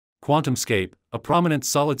QuantumScape, a prominent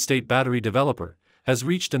solid-state battery developer, has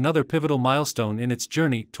reached another pivotal milestone in its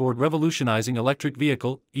journey toward revolutionizing electric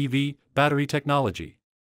vehicle (EV) battery technology.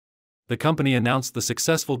 The company announced the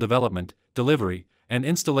successful development, delivery, and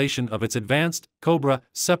installation of its advanced Cobra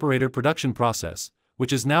separator production process,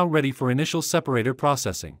 which is now ready for initial separator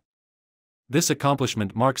processing. This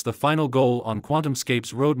accomplishment marks the final goal on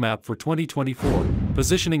QuantumScape's roadmap for 2024,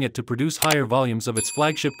 positioning it to produce higher volumes of its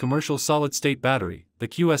flagship commercial solid-state battery, the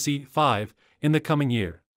QSE-5, in the coming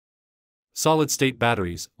year. Solid-state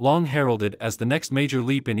batteries, long heralded as the next major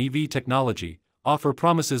leap in EV technology, offer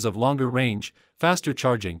promises of longer range, faster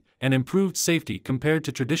charging, and improved safety compared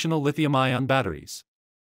to traditional lithium-ion batteries.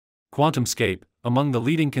 QuantumScape, among the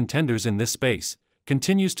leading contenders in this space,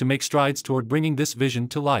 continues to make strides toward bringing this vision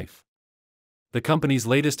to life. The company's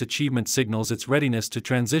latest achievement signals its readiness to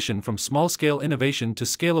transition from small-scale innovation to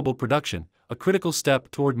scalable production, a critical step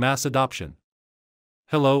toward mass adoption.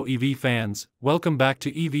 Hello EV fans, welcome back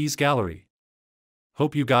to EV's Gallery.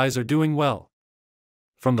 Hope you guys are doing well.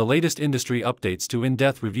 From the latest industry updates to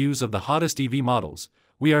in-depth reviews of the hottest EV models,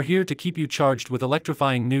 we are here to keep you charged with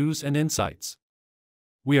electrifying news and insights.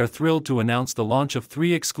 We are thrilled to announce the launch of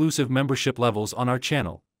 3 exclusive membership levels on our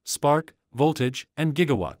channel: Spark, Voltage, and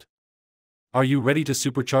Gigawatt. Are you ready to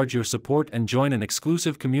supercharge your support and join an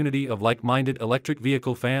exclusive community of like-minded electric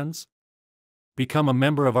vehicle fans? Become a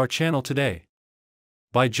member of our channel today.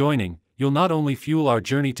 By joining, you'll not only fuel our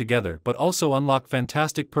journey together but also unlock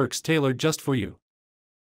fantastic perks tailored just for you.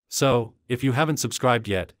 So, if you haven't subscribed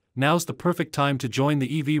yet, now's the perfect time to join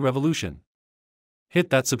the EV revolution. Hit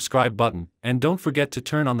that subscribe button, and don't forget to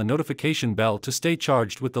turn on the notification bell to stay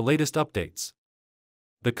charged with the latest updates.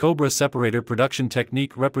 The Cobra separator production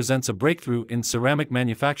technique represents a breakthrough in ceramic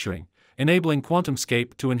manufacturing, enabling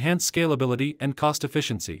QuantumScape to enhance scalability and cost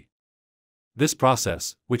efficiency. This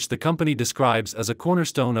process, which the company describes as a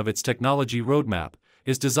cornerstone of its technology roadmap,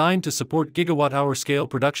 is designed to support gigawatt-hour scale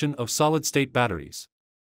production of solid-state batteries.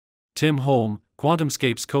 Tim Holm,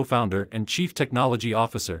 QuantumScape's co-founder and chief technology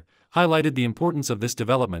officer, highlighted the importance of this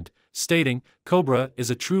development, stating, "Cobra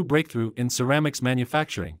is a true breakthrough in ceramics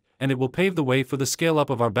manufacturing, and it will pave the way for the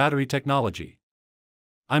scale-up of our battery technology.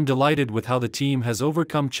 I'm delighted with how the team has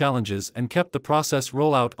overcome challenges and kept the process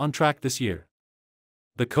rollout on track this year."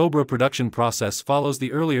 The Cobra production process follows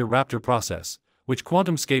the earlier Raptor process, which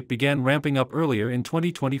QuantumScape began ramping up earlier in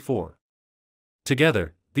 2024.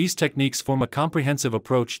 Together, these techniques form a comprehensive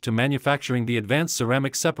approach to manufacturing the advanced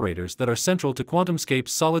ceramic separators that are central to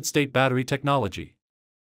QuantumScape's solid-state battery technology.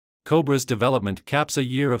 Cobra's development caps a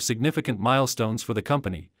year of significant milestones for the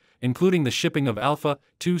company, including the shipping of Alpha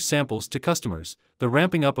 2 samples to customers, the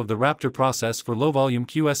ramping up of the Raptor process for low-volume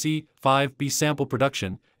QSE-5B sample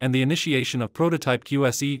production, and the initiation of prototype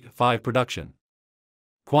QSE-5 production.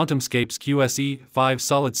 QuantumScape's QSE-5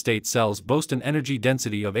 solid-state cells boast an energy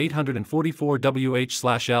density of 844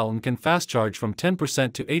 Wh/L and can fast charge from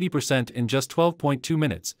 10% to 80% in just 12.2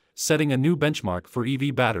 minutes, setting a new benchmark for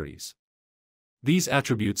EV batteries. These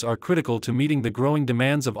attributes are critical to meeting the growing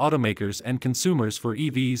demands of automakers and consumers for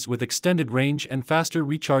EVs with extended range and faster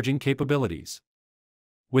recharging capabilities.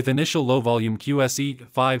 With initial low-volume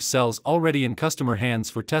QSE-5 cells already in customer hands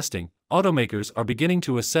for testing, automakers are beginning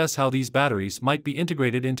to assess how these batteries might be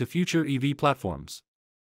integrated into future EV platforms.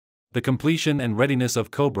 The completion and readiness of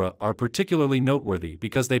Cobra are particularly noteworthy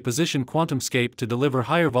because they position QuantumScape to deliver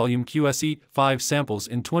higher-volume QSE-5 samples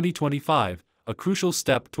in 2025, a crucial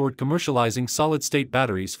step toward commercializing solid-state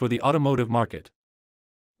batteries for the automotive market.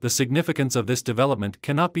 The significance of this development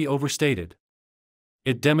cannot be overstated.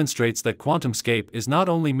 It demonstrates that QuantumScape is not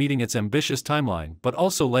only meeting its ambitious timeline but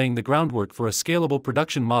also laying the groundwork for a scalable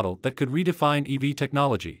production model that could redefine EV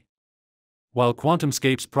technology. While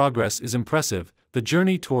QuantumScape's progress is impressive, the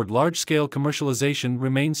journey toward large-scale commercialization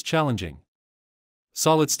remains challenging.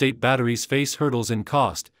 Solid-state batteries face hurdles in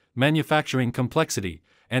cost, manufacturing complexity,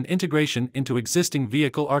 and integration into existing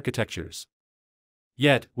vehicle architectures.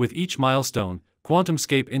 Yet, with each milestone,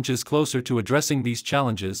 QuantumScape inches closer to addressing these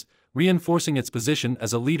challenges, reinforcing its position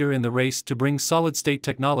as a leader in the race to bring solid-state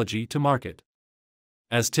technology to market.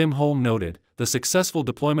 As Tim Holm noted, the successful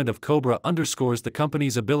deployment of Cobra underscores the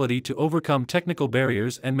company's ability to overcome technical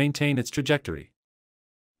barriers and maintain its trajectory.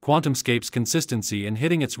 QuantumScape's consistency in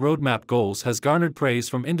hitting its roadmap goals has garnered praise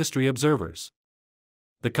from industry observers.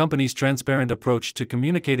 The company's transparent approach to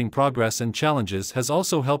communicating progress and challenges has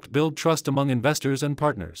also helped build trust among investors and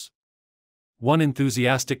partners. One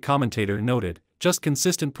enthusiastic commentator noted, "Just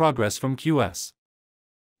consistent progress from QS.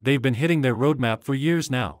 They've been hitting their roadmap for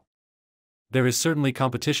years now. There is certainly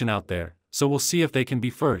competition out there, so we'll see if they can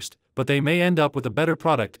be first, but they may end up with a better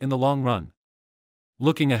product in the long run."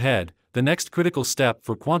 Looking ahead, the next critical step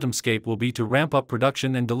for QuantumScape will be to ramp up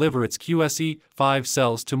production and deliver its QSE-5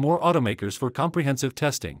 cells to more automakers for comprehensive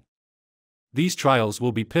testing. These trials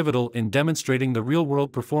will be pivotal in demonstrating the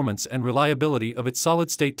real-world performance and reliability of its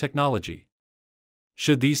solid-state technology.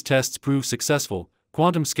 Should these tests prove successful,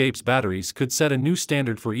 QuantumScape's batteries could set a new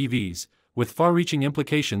standard for EVs, with far-reaching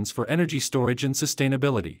implications for energy storage and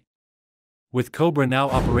sustainability. With Cobra now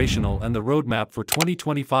operational and the roadmap for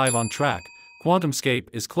 2025 on track, QuantumScape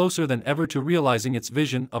is closer than ever to realizing its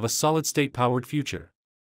vision of a solid-state powered future.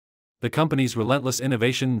 The company's relentless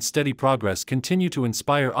innovation and steady progress continue to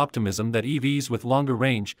inspire optimism that EVs with longer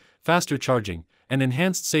range, faster charging, and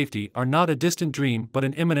enhanced safety are not a distant dream but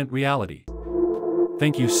an imminent reality.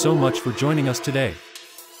 Thank you so much for joining us today.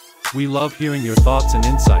 We love hearing your thoughts and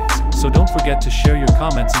insights, so don't forget to share your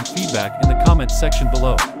comments and feedback in the comments section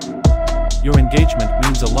below. Your engagement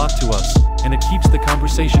means a lot to us, and it keeps the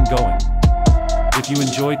conversation going. If you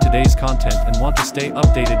enjoyed today's content and want to stay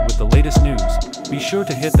updated with the latest news, be sure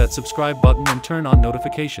to hit that subscribe button and turn on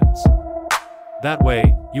notifications. That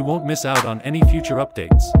way, you won't miss out on any future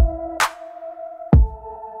updates.